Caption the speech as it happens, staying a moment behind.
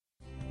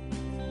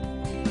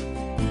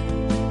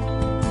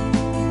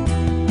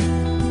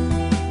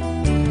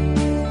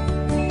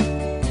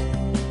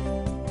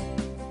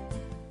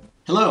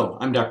Hello,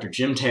 I'm Dr.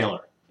 Jim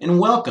Taylor, and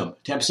welcome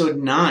to episode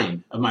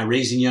 9 of my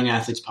Raising Young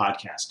Athletes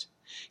podcast.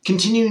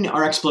 Continuing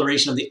our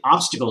exploration of the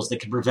obstacles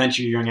that can prevent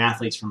your young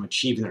athletes from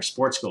achieving their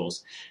sports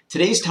goals,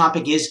 today's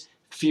topic is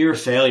fear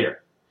of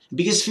failure.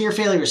 Because fear of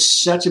failure is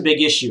such a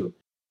big issue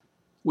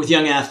with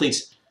young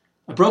athletes,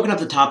 I've broken up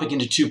the topic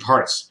into 2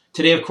 parts.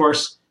 Today, of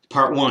course,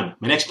 part 1.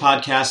 My next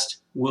podcast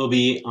will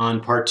be on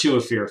part 2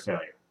 of fear of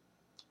failure.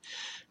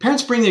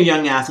 Parents bring their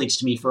young athletes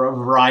to me for a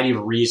variety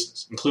of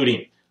reasons,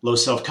 including low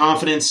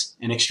self-confidence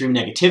and extreme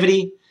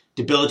negativity,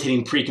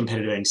 debilitating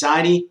pre-competitive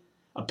anxiety,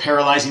 a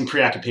paralyzing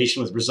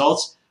preoccupation with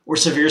results, or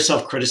severe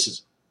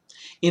self-criticism.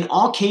 In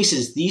all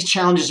cases, these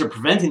challenges are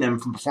preventing them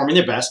from performing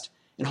their best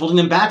and holding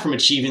them back from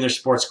achieving their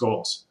sports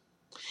goals.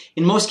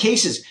 In most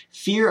cases,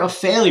 fear of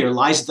failure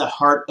lies at the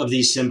heart of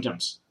these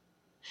symptoms.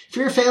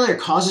 Fear of failure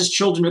causes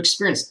children to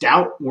experience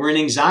doubt, worry,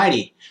 and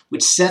anxiety,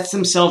 which sets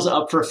themselves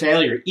up for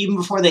failure even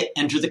before they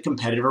enter the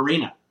competitive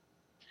arena.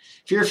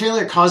 Fear of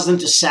failure causes them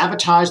to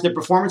sabotage their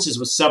performances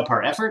with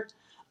subpar effort,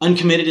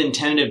 uncommitted and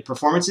tentative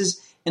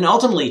performances, and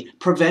ultimately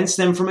prevents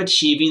them from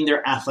achieving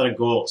their athletic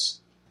goals.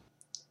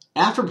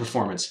 After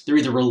performance, they're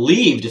either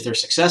relieved if they're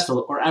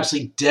successful or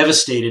absolutely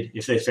devastated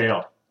if they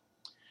fail.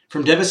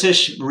 From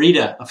Devasis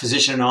Merida, a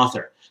physician and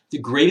author, the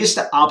greatest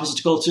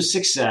obstacle to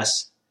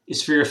success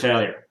is fear of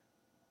failure.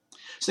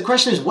 So the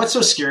question is, what's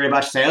so scary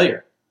about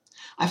failure?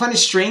 I find it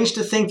strange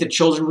to think that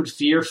children would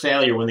fear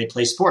failure when they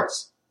play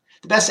sports.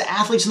 The best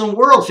athletes in the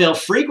world fail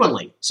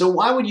frequently, so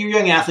why would your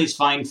young athletes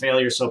find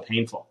failure so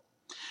painful?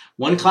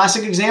 One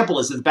classic example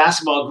is that the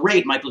basketball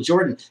great Michael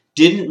Jordan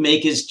didn't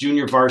make his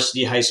junior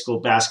varsity high school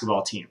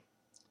basketball team.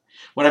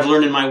 What I've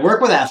learned in my work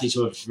with athletes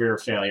who have fear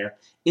of failure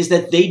is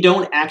that they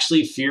don't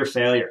actually fear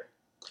failure.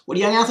 What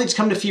young athletes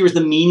come to fear is the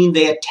meaning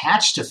they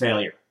attach to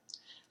failure.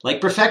 Like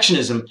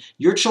perfectionism,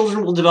 your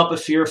children will develop a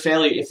fear of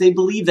failure if they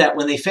believe that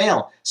when they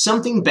fail,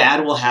 something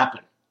bad will happen.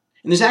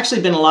 And there's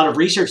actually been a lot of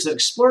research that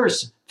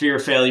explores fear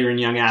of failure in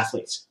young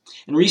athletes.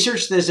 And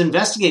research that has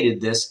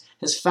investigated this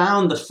has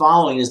found the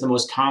following as the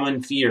most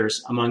common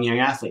fears among young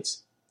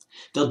athletes.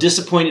 They'll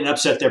disappoint and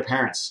upset their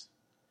parents.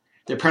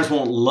 Their parents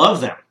won't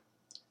love them.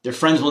 Their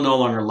friends will no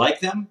longer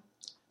like them.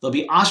 They'll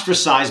be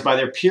ostracized by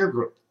their peer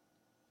group.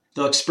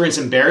 They'll experience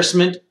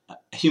embarrassment,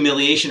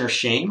 humiliation, or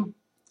shame.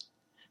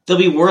 They'll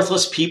be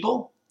worthless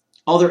people.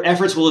 All their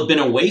efforts will have been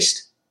a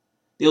waste.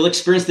 They'll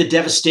experience the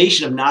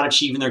devastation of not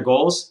achieving their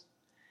goals.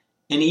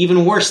 And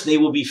even worse, they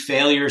will be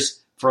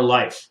failures for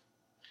life.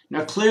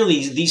 Now,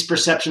 clearly, these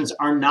perceptions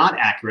are not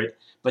accurate,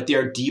 but they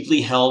are deeply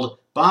held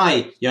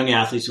by young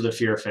athletes with a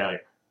fear of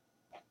failure.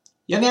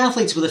 Young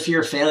athletes with a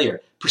fear of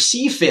failure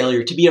perceive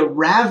failure to be a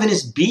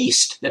ravenous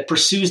beast that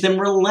pursues them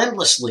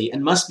relentlessly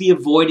and must be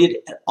avoided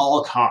at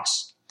all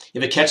costs.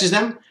 If it catches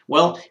them,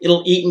 well,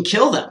 it'll eat and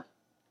kill them.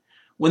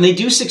 When they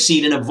do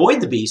succeed and avoid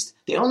the beast,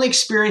 they only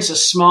experience a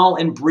small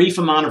and brief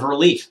amount of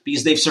relief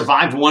because they've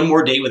survived one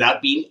more day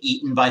without being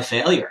eaten by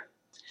failure.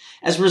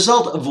 As a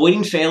result,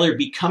 avoiding failure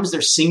becomes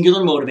their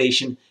singular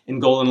motivation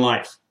and goal in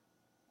life.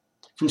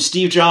 From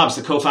Steve Jobs,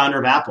 the co-founder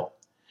of Apple,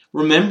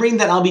 remembering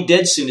that I'll be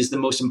dead soon is the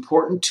most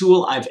important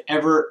tool I've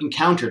ever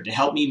encountered to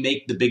help me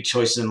make the big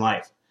choices in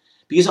life.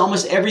 Because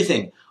almost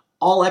everything,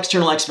 all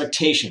external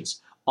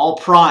expectations, all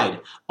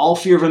pride, all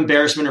fear of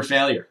embarrassment or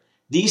failure,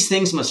 these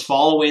things must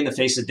fall away in the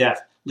face of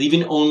death,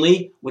 leaving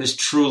only what is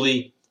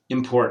truly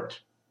important.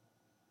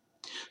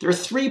 There are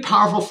 3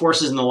 powerful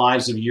forces in the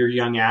lives of your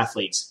young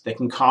athletes that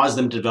can cause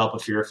them to develop a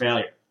fear of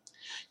failure.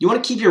 You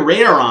want to keep your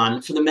radar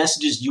on for the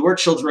messages your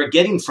children are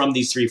getting from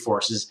these 3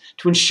 forces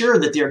to ensure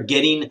that they're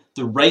getting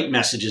the right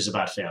messages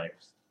about failure.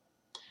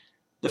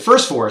 The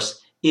first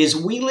force is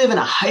we live in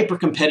a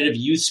hyper-competitive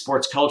youth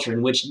sports culture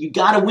in which you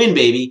gotta win,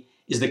 baby,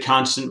 is the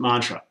constant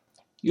mantra.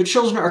 Your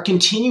children are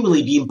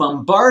continually being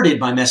bombarded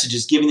by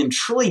messages giving them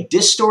truly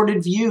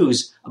distorted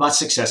views about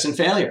success and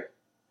failure.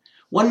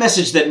 One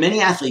message that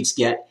many athletes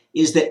get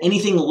is that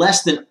anything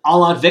less than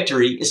all-out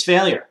victory is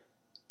failure.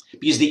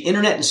 Because the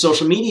internet and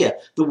social media,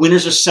 the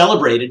winners are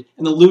celebrated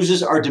and the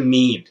losers are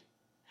demeaned.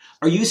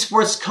 Our youth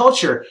sports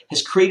culture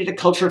has created a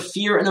culture of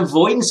fear and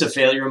avoidance of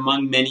failure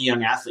among many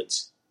young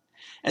athletes.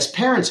 As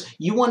parents,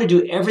 you want to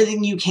do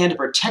everything you can to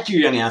protect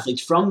your young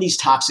athletes from these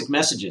toxic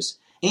messages.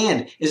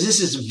 And as this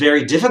is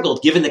very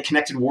difficult given the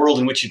connected world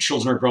in which your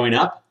children are growing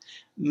up,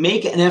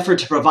 make an effort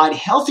to provide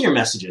healthier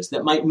messages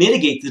that might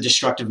mitigate the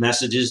destructive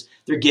messages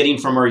they're getting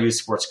from our youth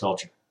sports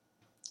culture.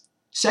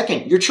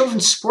 Second, your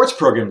children's sports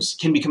programs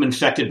can become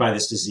infected by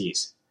this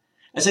disease.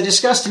 As I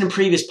discussed in a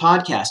previous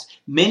podcast,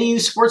 many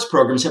youth sports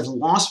programs have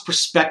lost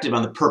perspective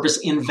on the purpose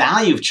and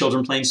value of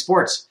children playing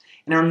sports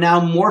and are now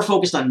more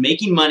focused on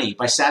making money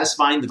by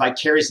satisfying the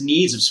vicarious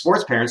needs of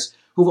sports parents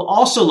who have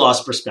also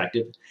lost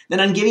perspective than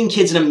on giving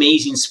kids an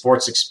amazing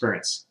sports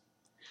experience.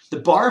 The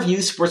bar of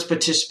youth sports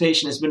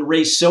participation has been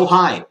raised so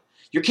high,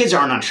 your kids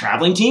aren't on a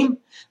traveling team,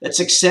 that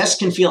success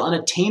can feel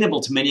unattainable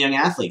to many young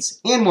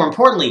athletes, and more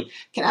importantly,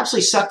 can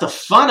absolutely suck the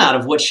fun out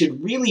of what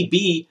should really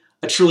be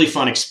a truly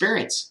fun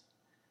experience.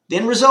 The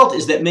end result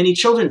is that many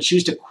children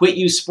choose to quit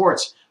youth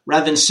sports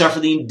rather than suffer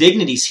the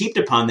indignities heaped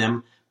upon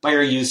them by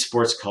our youth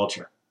sports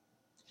culture.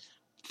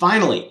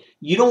 Finally,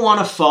 you don't want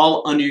to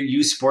fall under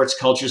youth sports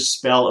culture's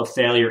spell of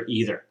failure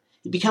either.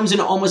 It becomes an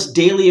almost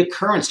daily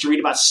occurrence to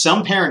read about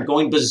some parent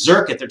going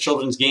berserk at their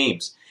children's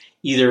games,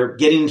 either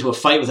getting into a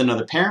fight with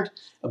another parent,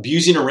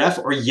 abusing a ref,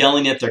 or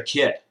yelling at their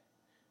kid.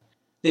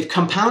 They've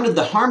compounded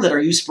the harm that our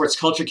youth sports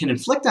culture can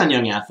inflict on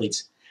young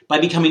athletes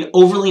by becoming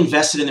overly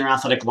invested in their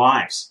athletic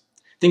lives.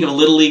 Think of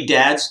Little League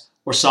dads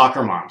or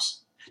soccer moms.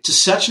 To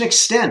such an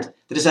extent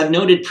that, as I've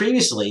noted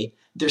previously,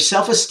 their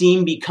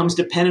self-esteem becomes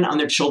dependent on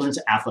their children's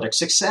athletic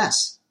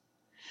success.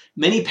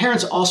 Many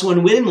parents also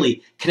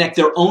unwittingly connect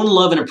their own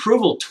love and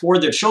approval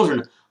toward their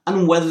children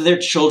on whether their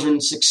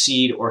children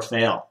succeed or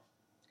fail.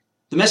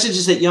 The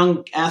messages that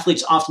young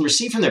athletes often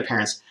receive from their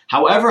parents,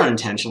 however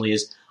unintentionally,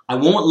 is, "I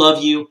won't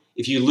love you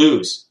if you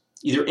lose,"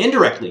 either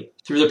indirectly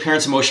through their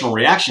parents' emotional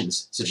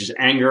reactions, such as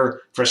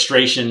anger,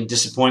 frustration,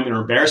 disappointment,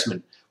 or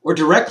embarrassment, or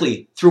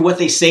directly through what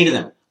they say to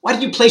them. "Why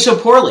did you play so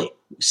poorly?"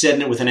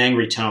 said with an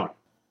angry tone.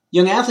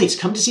 Young athletes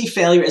come to see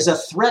failure as a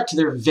threat to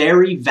their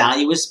very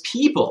value as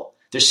people,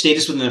 their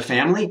status within the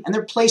family, and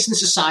their place in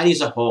society as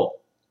a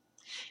whole.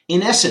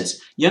 In essence,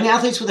 young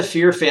athletes with a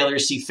fear of failure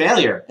see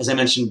failure, as I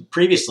mentioned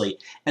previously,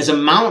 as a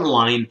mountain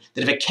lion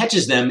that if it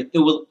catches them, it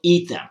will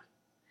eat them.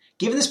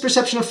 Given this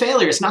perception of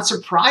failure, it's not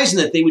surprising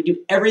that they would do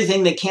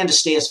everything they can to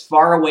stay as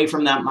far away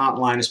from that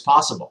mountain lion as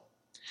possible.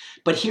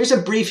 But here's a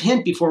brief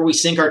hint before we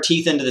sink our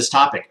teeth into this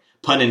topic,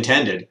 pun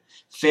intended.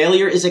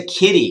 Failure is a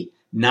kitty,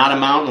 not a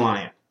mountain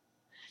lion.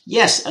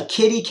 Yes, a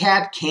kitty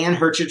cat can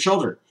hurt your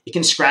children. It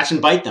can scratch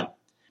and bite them.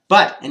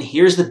 But, and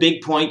here's the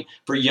big point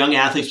for young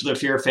athletes with a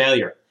fear of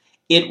failure,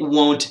 it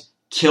won't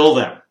kill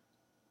them.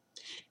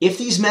 If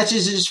these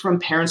messages from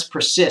parents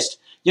persist,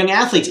 young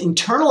athletes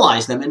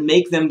internalize them and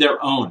make them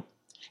their own.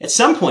 At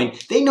some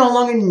point, they no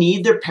longer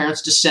need their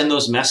parents to send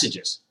those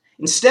messages.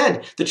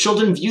 Instead, the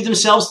children view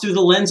themselves through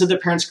the lens of their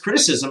parents'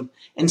 criticism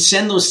and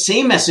send those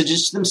same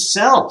messages to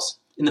themselves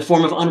in the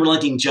form of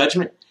unrelenting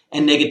judgment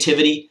and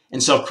negativity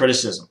and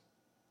self-criticism.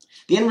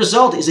 The end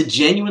result is a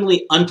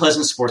genuinely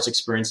unpleasant sports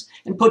experience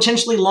and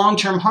potentially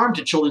long-term harm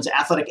to children's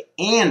athletic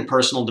and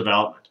personal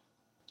development.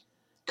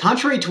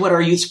 Contrary to what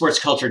our youth sports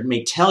culture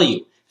may tell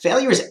you,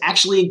 failure is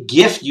actually a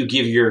gift you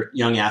give your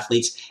young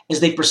athletes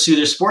as they pursue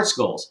their sports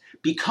goals,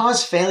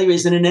 because failure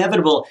is an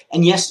inevitable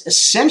and yes,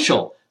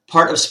 essential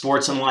part of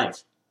sports and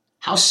life.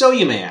 How so,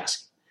 you may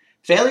ask?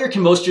 Failure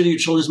can bolster your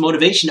children's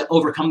motivation to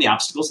overcome the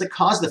obstacles that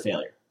caused the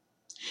failure.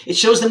 It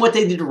shows them what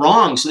they did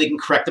wrong so they can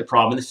correct the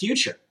problem in the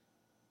future.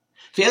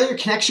 Failure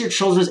connects your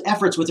children's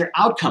efforts with their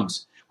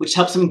outcomes, which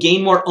helps them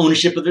gain more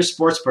ownership of their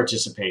sports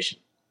participation.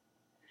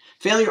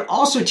 Failure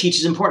also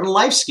teaches important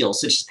life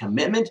skills such as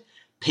commitment,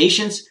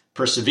 patience,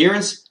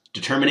 perseverance,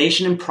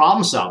 determination, and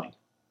problem solving.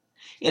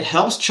 It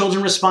helps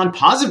children respond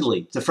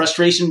positively to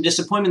frustration and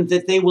disappointment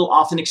that they will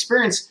often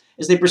experience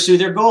as they pursue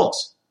their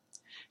goals.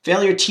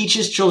 Failure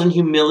teaches children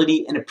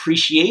humility and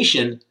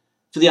appreciation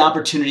for the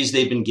opportunities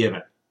they've been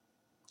given.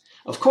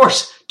 Of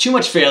course, too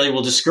much failure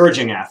will discourage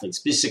young athletes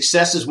because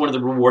success is one of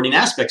the rewarding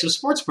aspects of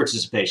sports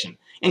participation.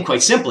 And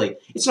quite simply,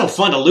 it's no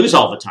fun to lose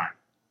all the time.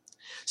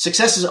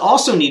 Success is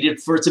also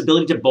needed for its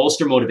ability to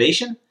bolster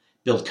motivation,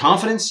 build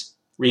confidence,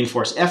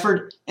 reinforce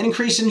effort, and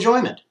increase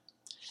enjoyment.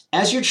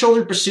 As your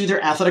children pursue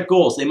their athletic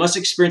goals, they must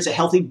experience a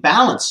healthy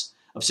balance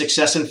of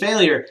success and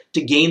failure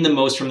to gain the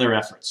most from their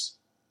efforts.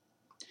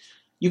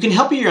 You can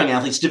help your young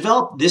athletes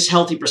develop this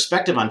healthy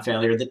perspective on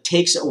failure that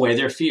takes away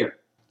their fear.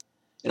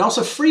 It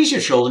also frees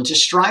your children to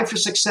strive for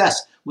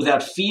success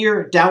without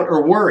fear, doubt,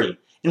 or worry,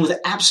 and with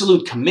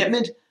absolute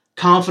commitment,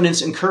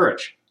 confidence, and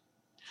courage.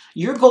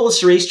 Your goal is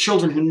to raise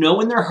children who know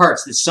in their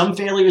hearts that some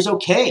failure is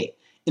okay,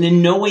 and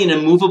in no way an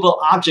immovable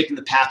object in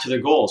the path to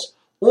their goals,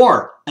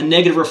 or a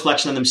negative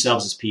reflection on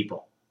themselves as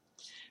people.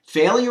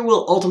 Failure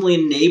will ultimately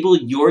enable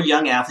your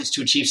young athletes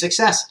to achieve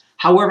success,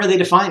 however they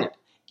define it,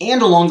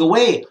 and along the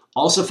way,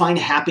 also find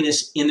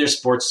happiness in their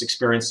sports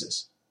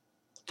experiences.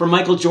 For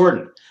Michael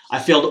Jordan, I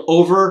failed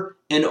over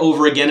and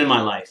over again in my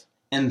life,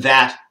 and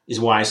that is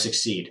why I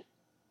succeed.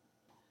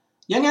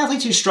 Young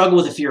athletes who struggle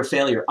with a fear of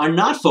failure are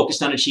not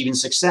focused on achieving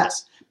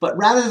success, but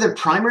rather their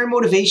primary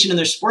motivation in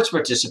their sports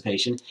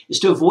participation is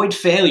to avoid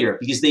failure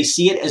because they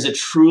see it as a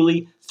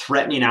truly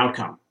threatening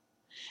outcome.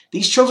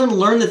 These children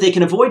learn that they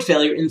can avoid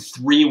failure in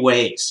 3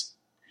 ways.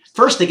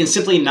 First, they can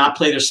simply not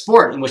play their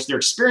sport in which they're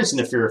experiencing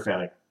the fear of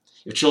failure.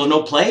 If children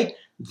don't play,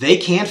 they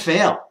can't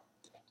fail.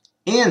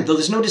 And though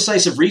there's no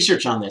decisive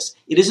research on this,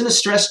 it isn't a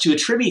stretch to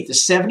attribute the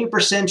 70%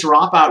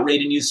 dropout rate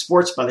in youth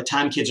sports by the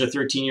time kids are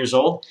 13 years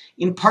old,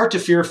 in part to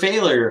fear of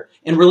failure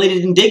and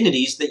related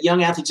indignities that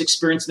young athletes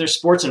experience in their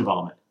sports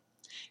involvement.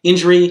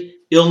 Injury,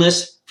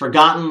 illness,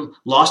 forgotten,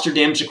 lost or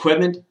damaged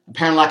equipment,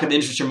 apparent lack of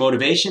interest or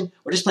motivation,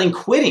 or just plain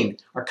quitting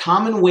are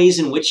common ways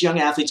in which young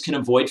athletes can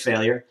avoid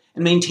failure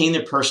and maintain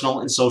their personal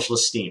and social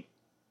esteem.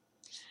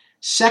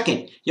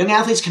 Second, young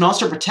athletes can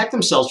also protect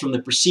themselves from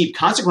the perceived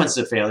consequences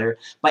of failure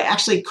by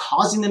actually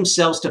causing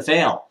themselves to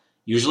fail,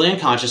 usually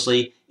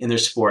unconsciously in their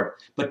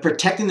sport, but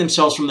protecting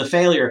themselves from the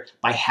failure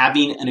by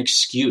having an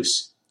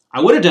excuse. I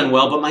would have done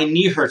well, but my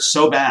knee hurts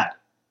so bad.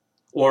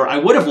 Or I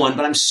would have won,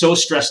 but I'm so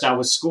stressed out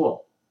with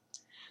school.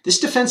 This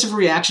defensive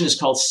reaction is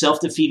called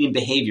self-defeating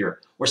behavior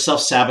or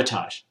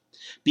self-sabotage.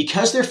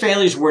 Because their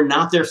failures were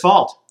not their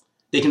fault,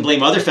 they can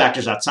blame other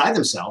factors outside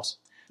themselves.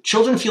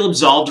 Children feel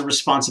absolved of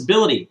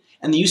responsibility,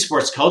 and the youth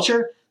sports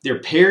culture, their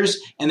peers,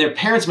 and their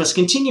parents must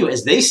continue,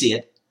 as they see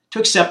it, to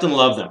accept and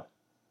love them.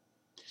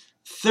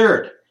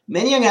 Third,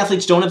 many young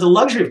athletes don't have the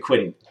luxury of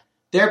quitting.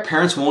 Their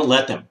parents won't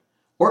let them,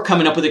 or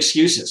coming up with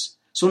excuses.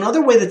 So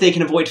another way that they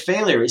can avoid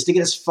failure is to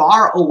get as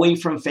far away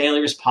from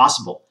failure as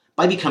possible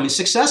by becoming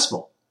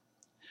successful.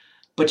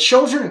 But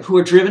children who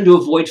are driven to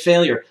avoid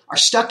failure are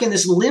stuck in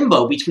this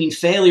limbo between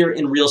failure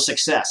and real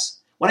success,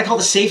 what I call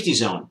the safety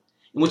zone,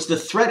 in which the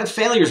threat of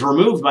failure is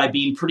removed by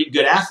being pretty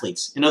good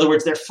athletes. In other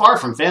words, they're far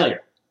from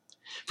failure.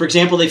 For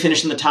example, they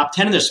finish in the top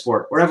 10 in their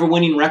sport or have a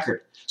winning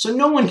record, so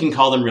no one can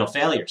call them real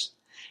failures.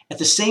 At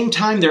the same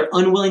time, they're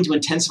unwilling to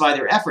intensify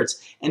their efforts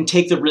and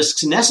take the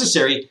risks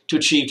necessary to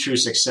achieve true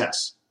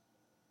success.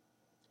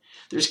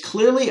 There's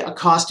clearly a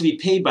cost to be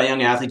paid by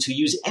young athletes who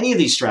use any of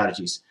these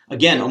strategies,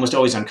 again, almost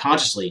always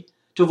unconsciously,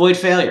 to avoid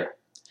failure.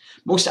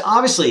 Most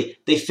obviously,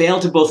 they fail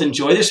to both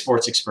enjoy their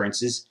sports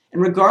experiences,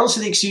 and regardless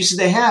of the excuses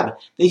they have,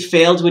 they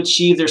fail to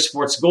achieve their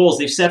sports goals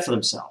they've set for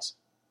themselves.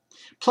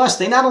 Plus,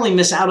 they not only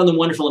miss out on the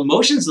wonderful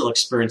emotions they'll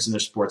experience in their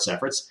sports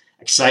efforts,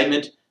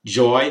 excitement,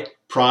 joy,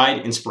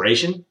 pride,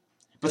 inspiration,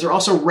 but they're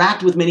also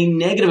racked with many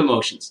negative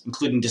emotions,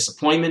 including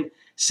disappointment,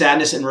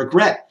 sadness, and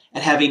regret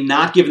at having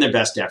not given their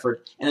best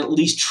effort and at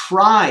least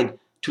tried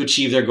to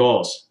achieve their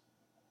goals.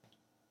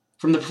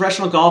 From the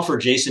professional golfer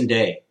Jason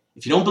Day,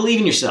 if you don't believe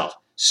in yourself,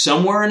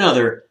 somewhere or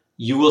another,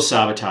 you will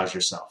sabotage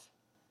yourself.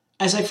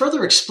 As I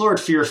further explored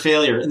fear of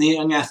failure in the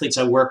young athletes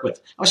I work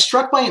with, I was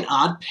struck by an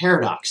odd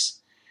paradox.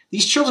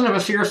 These children have a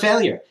fear of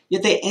failure,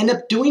 yet they end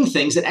up doing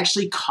things that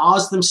actually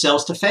cause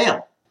themselves to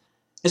fail.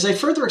 As I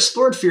further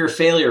explored fear of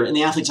failure in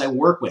the athletes I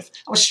work with,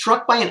 I was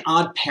struck by an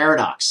odd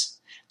paradox.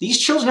 These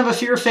children have a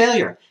fear of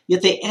failure,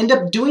 yet they end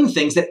up doing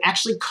things that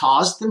actually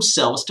cause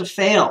themselves to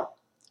fail.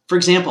 For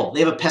example, they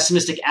have a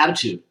pessimistic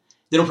attitude,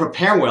 they don't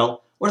prepare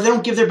well, or they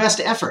don't give their best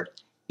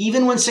effort,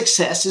 even when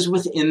success is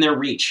within their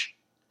reach.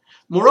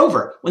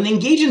 Moreover, when they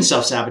engage in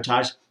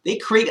self-sabotage, they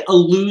create a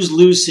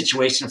lose-lose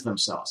situation for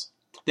themselves.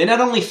 They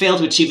not only fail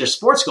to achieve their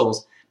sports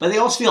goals, but they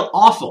also feel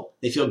awful.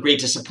 They feel great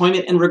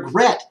disappointment and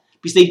regret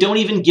because they don't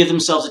even give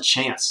themselves a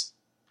chance.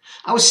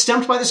 I was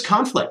stumped by this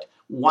conflict.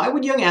 Why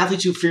would young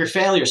athletes who fear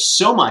failure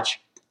so much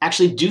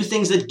actually do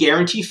things that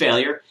guarantee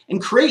failure and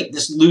create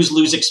this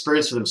lose-lose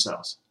experience for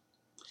themselves?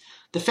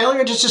 The failure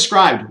I just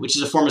described, which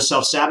is a form of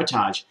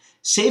self-sabotage,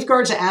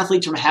 safeguards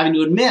athletes from having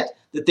to admit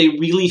that they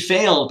really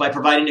failed by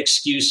providing an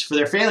excuse for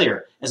their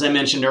failure, as I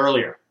mentioned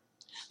earlier.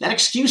 That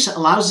excuse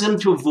allows them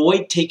to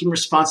avoid taking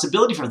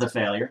responsibility for the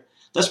failure,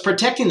 thus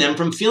protecting them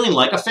from feeling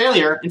like a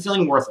failure and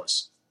feeling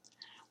worthless.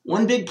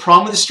 One big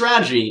problem with the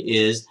strategy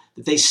is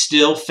that they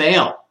still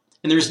fail,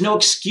 and there is no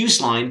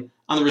excuse line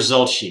on the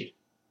results sheet.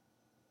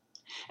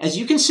 As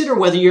you consider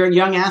whether your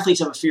young athletes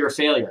have a fear of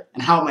failure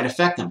and how it might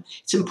affect them,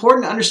 it's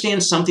important to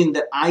understand something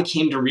that I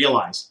came to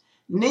realize,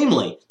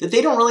 namely that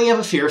they don't really have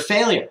a fear of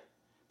failure,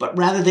 but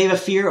rather they have a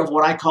fear of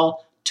what I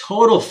call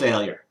total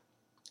failure.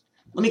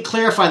 Let me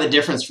clarify the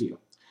difference for you.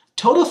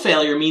 Total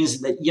failure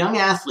means that young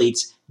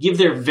athletes give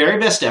their very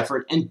best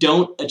effort and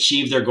don't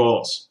achieve their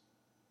goals.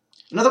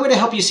 Another way to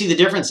help you see the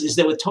difference is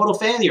that with total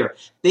failure,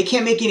 they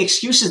can't make any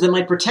excuses that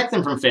might protect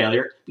them from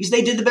failure because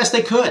they did the best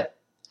they could.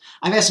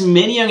 I've asked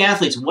many young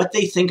athletes what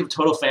they think of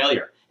total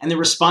failure, and their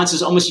response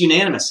is almost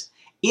unanimous.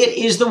 It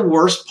is the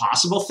worst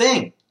possible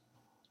thing.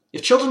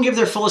 If children give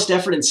their fullest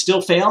effort and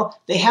still fail,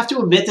 they have to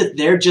admit that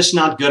they're just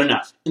not good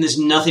enough, and there's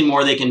nothing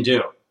more they can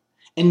do.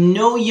 And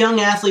no young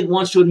athlete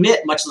wants to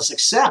admit, much less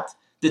accept,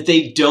 that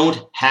they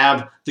don't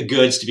have the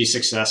goods to be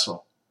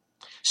successful.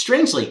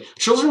 Strangely,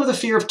 children with a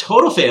fear of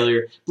total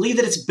failure believe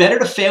that it's better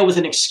to fail with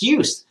an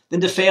excuse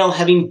than to fail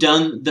having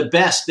done the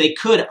best they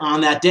could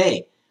on that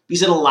day,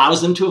 because it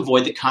allows them to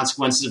avoid the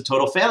consequences of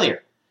total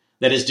failure.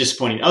 That is,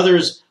 disappointing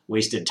others,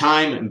 wasted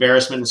time,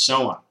 embarrassment, and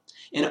so on.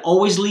 And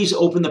always leaves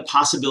open the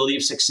possibility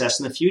of success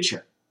in the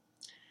future.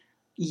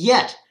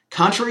 Yet,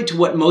 contrary to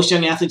what most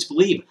young athletes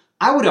believe,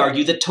 I would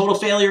argue that total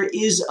failure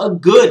is a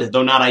good,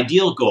 though not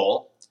ideal,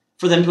 goal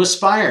for them to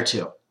aspire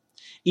to.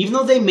 Even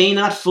though they may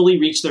not fully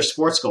reach their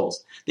sports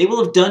goals, they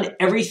will have done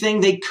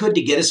everything they could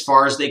to get as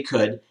far as they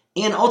could,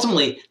 and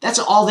ultimately, that's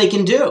all they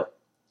can do.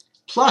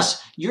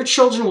 Plus, your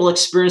children will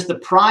experience the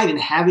pride in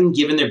having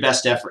given their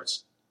best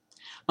efforts.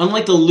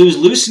 Unlike the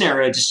lose-lose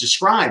scenario I just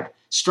described,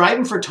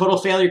 striving for total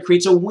failure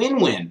creates a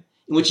win-win,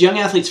 in which young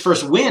athletes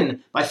first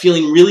win by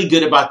feeling really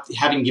good about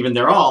having given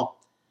their all,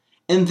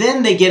 and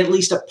then they get at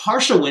least a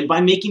partial win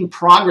by making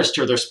progress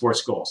toward their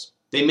sports goals.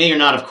 They may or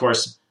not, of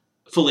course,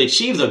 fully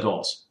achieve their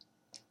goals.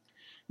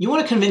 You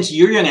want to convince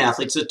your young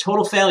athletes that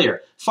total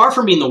failure, far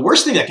from being the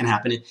worst thing that can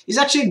happen, is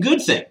actually a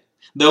good thing,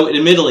 though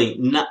admittedly,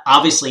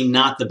 obviously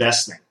not the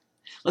best thing.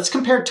 Let's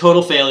compare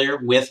total failure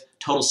with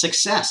total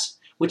success,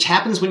 which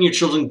happens when your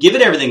children give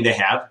it everything they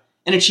have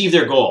and achieve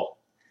their goal.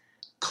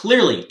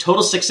 Clearly,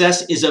 total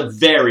success is a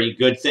very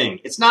good thing.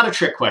 It's not a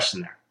trick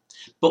question there.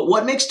 But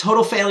what makes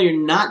total failure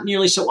not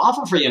nearly so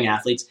awful for young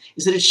athletes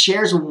is that it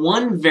shares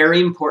one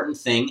very important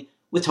thing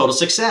with total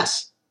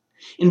success.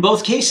 In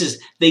both cases,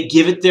 they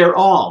give it their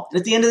all. And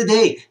at the end of the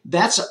day,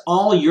 that's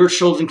all your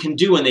children can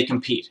do when they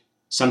compete.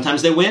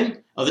 Sometimes they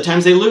win, other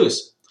times they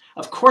lose.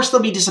 Of course,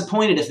 they'll be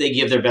disappointed if they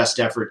give their best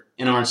effort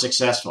and aren't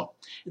successful.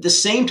 At the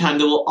same time,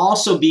 there will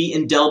also be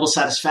indelible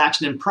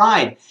satisfaction and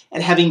pride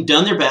at having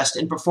done their best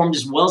and performed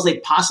as well as they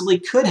possibly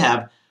could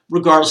have,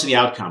 regardless of the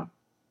outcome.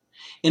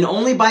 And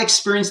only by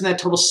experiencing that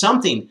total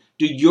something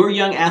do your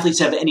young athletes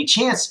have any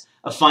chance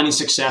of finding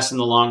success in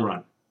the long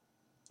run.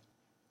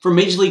 For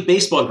Major League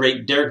Baseball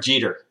great Derek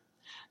Jeter,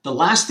 the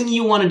last thing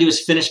you want to do is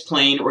finish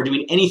playing or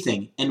doing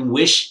anything and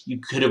wish you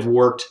could have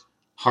worked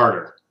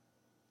harder.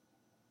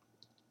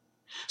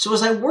 So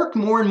as I work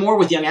more and more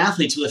with young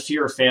athletes with a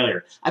fear of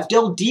failure, I've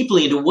delved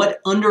deeply into what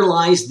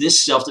underlies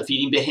this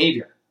self-defeating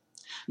behavior.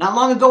 Not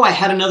long ago, I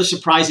had another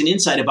surprising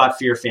insight about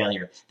fear of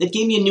failure that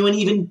gave me a new and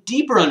even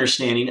deeper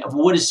understanding of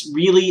what is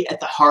really at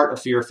the heart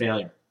of fear of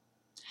failure.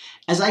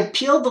 As I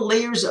peeled the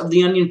layers of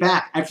the onion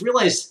back, I've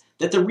realized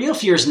that the real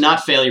fear is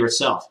not failure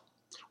itself,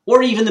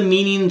 or even the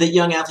meaning that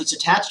young athletes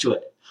attach to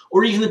it,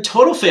 or even the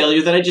total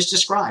failure that I just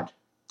described.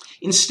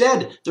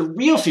 Instead, the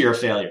real fear of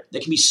failure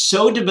that can be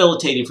so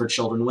debilitating for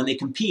children when they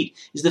compete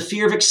is the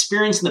fear of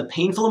experiencing the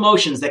painful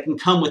emotions that can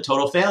come with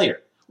total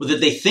failure, or that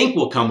they think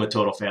will come with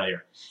total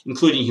failure,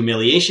 including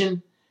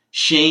humiliation,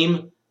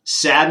 shame,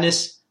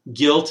 sadness,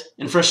 guilt,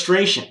 and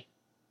frustration.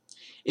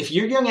 If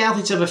your young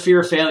athletes have a fear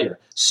of failure,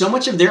 so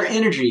much of their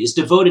energy is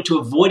devoted to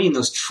avoiding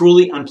those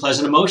truly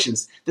unpleasant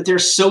emotions that they're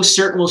so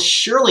certain will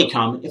surely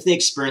come if they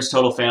experience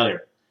total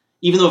failure,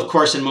 even though, of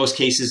course, in most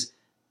cases,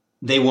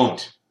 they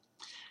won't.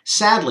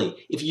 Sadly,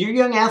 if your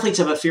young athletes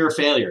have a fear of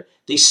failure,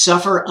 they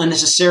suffer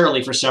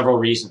unnecessarily for several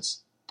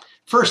reasons.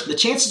 First, the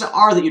chances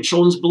are that your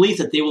children's belief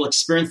that they will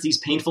experience these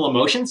painful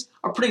emotions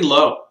are pretty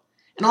low.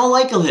 In all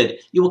likelihood,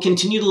 you will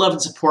continue to love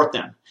and support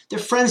them. Their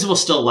friends will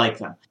still like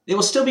them. They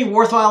will still be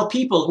worthwhile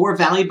people who are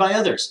valued by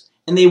others.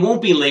 And they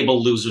won't be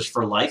labeled losers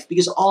for life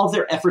because all of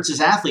their efforts as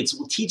athletes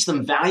will teach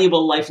them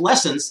valuable life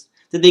lessons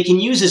that they can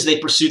use as they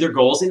pursue their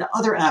goals in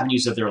other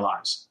avenues of their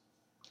lives.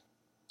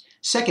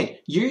 Second,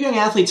 your young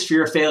athlete's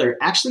fear of failure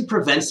actually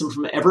prevents them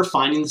from ever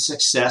finding the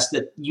success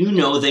that you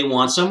know they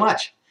want so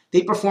much.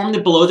 They perform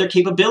below their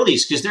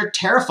capabilities because they're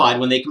terrified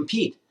when they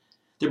compete.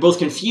 They're both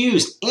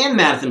confused and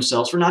mad at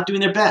themselves for not doing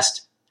their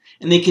best.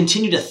 And they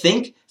continue to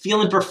think,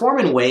 feel, and perform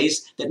in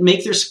ways that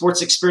make their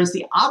sports experience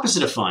the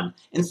opposite of fun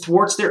and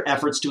thwarts their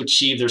efforts to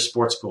achieve their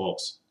sports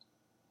goals.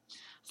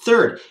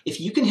 Third, if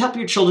you can help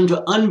your children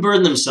to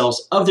unburden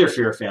themselves of their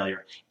fear of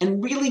failure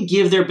and really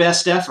give their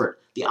best effort,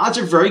 the odds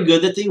are very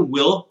good that they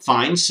will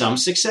find some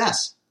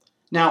success.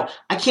 Now,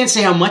 I can't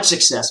say how much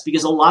success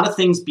because a lot of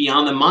things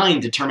beyond the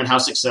mind determine how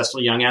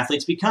successful young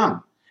athletes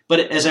become. But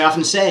as I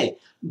often say,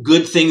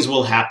 good things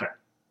will happen.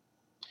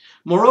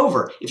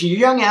 Moreover, if your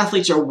young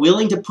athletes are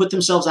willing to put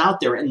themselves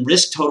out there and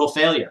risk total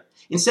failure,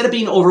 instead of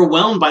being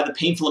overwhelmed by the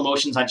painful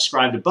emotions I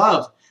described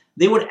above,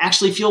 they would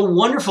actually feel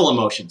wonderful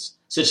emotions,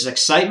 such as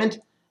excitement,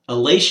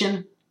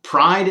 elation,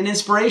 pride, and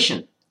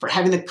inspiration for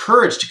having the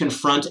courage to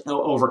confront and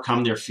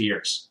overcome their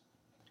fears.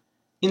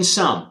 In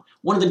sum,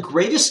 one of the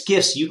greatest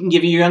gifts you can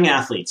give your young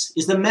athletes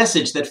is the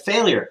message that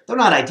failure, though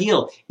not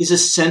ideal, is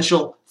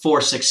essential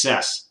for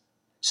success.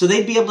 So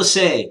they'd be able to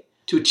say,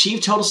 to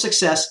achieve total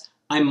success,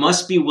 I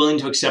must be willing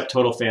to accept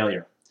total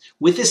failure.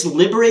 With this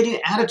liberating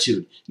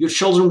attitude, your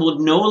children will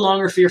no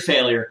longer fear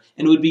failure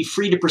and would be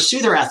free to pursue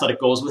their athletic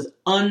goals with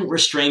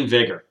unrestrained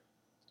vigor.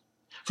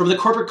 From the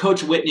corporate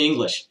coach Whitney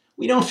English,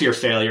 we don't fear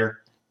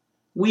failure,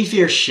 we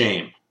fear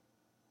shame.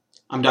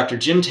 I'm Dr.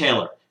 Jim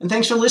Taylor, and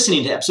thanks for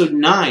listening to episode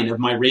 9 of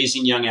my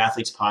Raising Young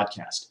Athletes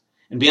podcast.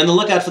 And be on the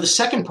lookout for the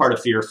second part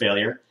of fear of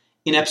failure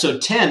in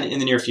episode 10 in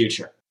the near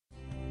future.